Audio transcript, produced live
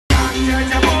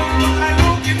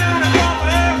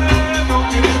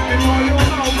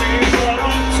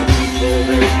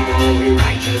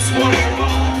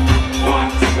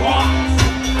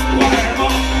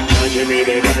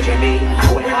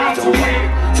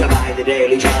The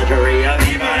daily drudgery of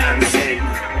evil and sin.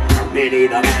 Me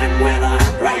need a man with a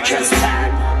righteous plan.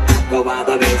 Go out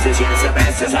the bases, yes, the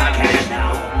best as I can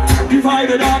now. Defy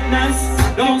the darkness,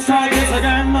 don't start this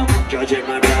again. Judging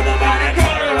my brother by the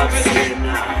color of his skin.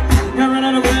 You're in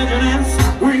a wilderness,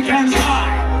 we can try.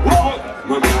 Whoa,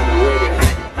 my brother with it.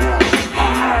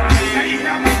 Hey, you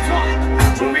got me talk,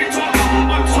 to me talk,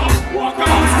 I'm talk, walk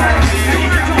on stage. Hey, you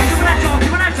got me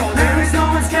talk, there is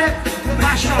no escape.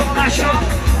 Mash up, mash up.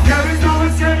 There is no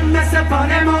escape, mess up on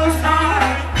the most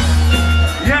high.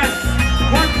 Yes,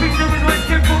 one thing there is no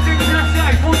escape, four things to the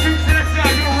side, four things to the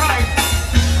side, you're right.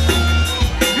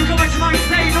 You can what you might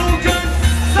say, no just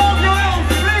solve your own,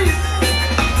 please.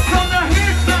 From the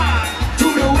east side to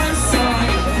the west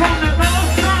side, from the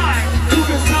north side to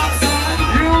the south side.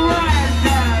 You're right,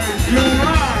 guys, you're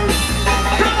right.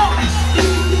 Come on!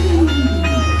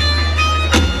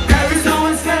 There is no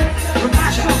escape,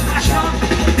 mash up, mash up.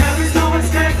 There is no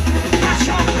escape. Mash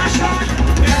up, mash up.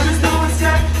 There is no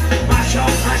escape. Mash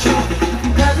up, mash up.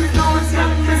 There is no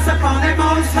escape. Miss upon the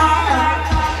most high.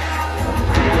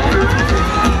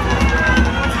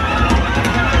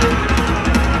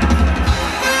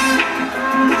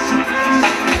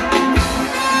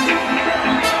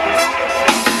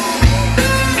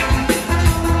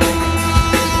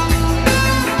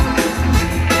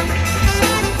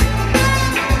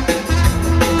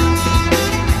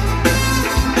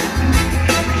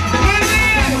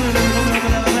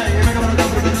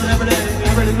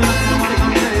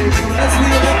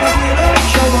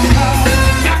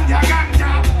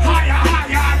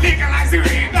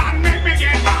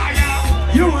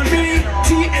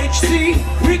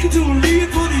 We can do a lead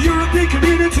for the European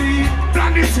community.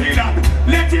 Plant this seed up,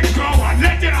 let it grow and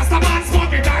let the rest of us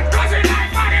smoke it and cause it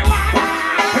like marijuana.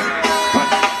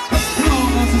 No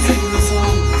one wants to sing the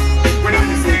song. We're not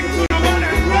listening to the one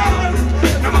and run.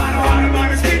 No matter what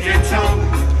about speaking tongue,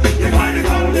 you find it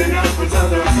holding up with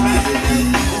other side.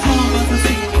 No one wants to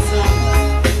sing the song.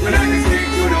 We're not listening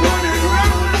to the one and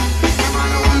run. No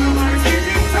matter what about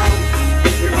speaking tongue,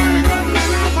 you find it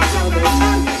holding up with other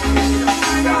side.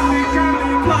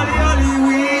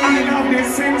 I love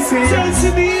this sing-sing. Just to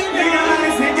be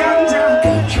legalize the ganja,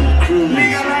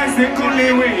 legalize the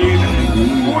coolie weed.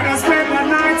 Woulda spent the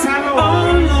night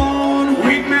alone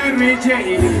with Mary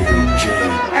Jane,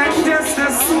 and just a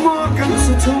smoke and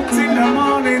in the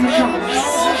morning come.